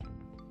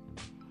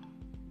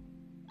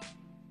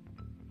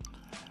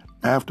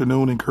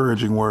Afternoon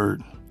encouraging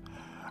word.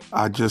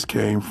 I just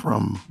came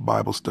from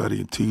Bible study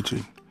and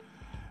teaching.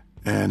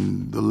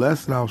 And the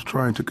lesson I was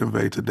trying to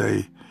convey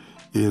today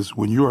is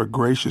when you're a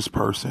gracious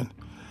person,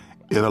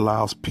 it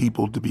allows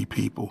people to be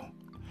people.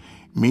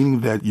 Meaning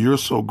that you're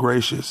so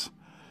gracious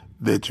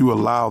that you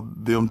allow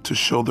them to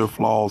show their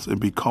flaws and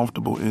be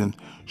comfortable in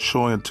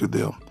showing it to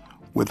them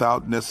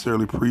without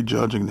necessarily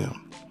prejudging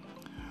them.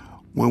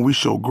 When we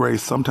show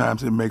grace,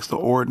 sometimes it makes the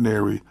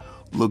ordinary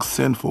look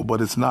sinful,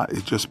 but it's not.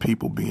 It's just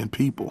people being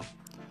people.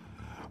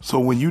 So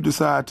when you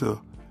decide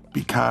to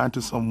be kind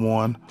to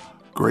someone,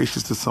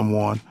 gracious to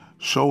someone,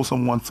 show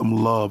someone some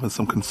love and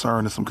some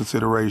concern and some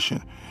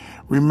consideration,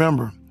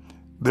 remember,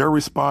 their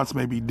response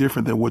may be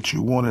different than what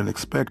you wanted and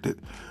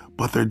expected,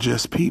 but they're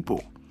just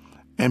people.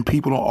 And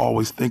people don't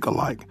always think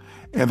alike.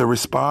 And the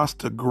response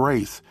to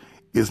grace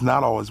is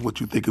not always what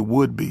you think it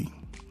would be.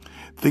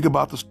 Think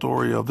about the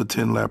story of the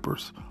 10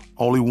 lepers.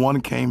 Only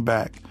one came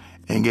back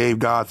and gave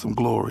God some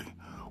glory.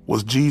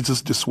 Was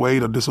Jesus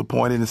dissuaded or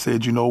disappointed and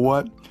said, you know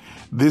what?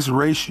 This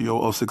ratio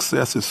of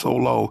success is so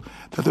low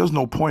that there's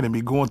no point in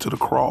me going to the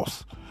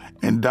cross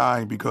and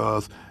dying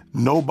because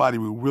nobody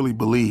will really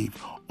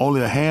believe.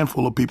 Only a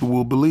handful of people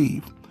will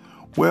believe.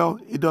 Well,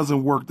 it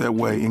doesn't work that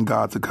way in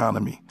God's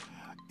economy.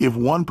 If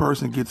one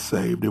person gets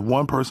saved, if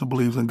one person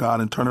believes in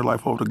God and turn their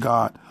life over to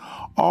God,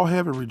 all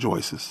heaven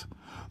rejoices.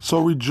 So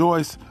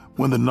rejoice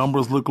when the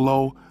numbers look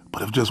low,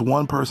 but if just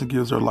one person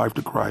gives their life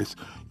to Christ,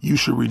 you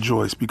should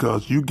rejoice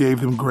because you gave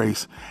them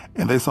grace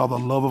and they saw the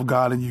love of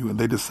God in you and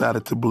they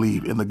decided to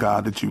believe in the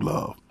God that you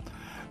love.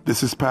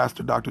 This is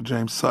Pastor Dr.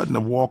 James Sutton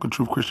of Walk in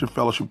Truth Christian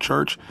Fellowship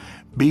Church.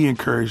 Be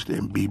encouraged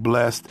and be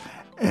blessed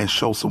and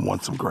show someone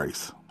some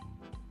grace.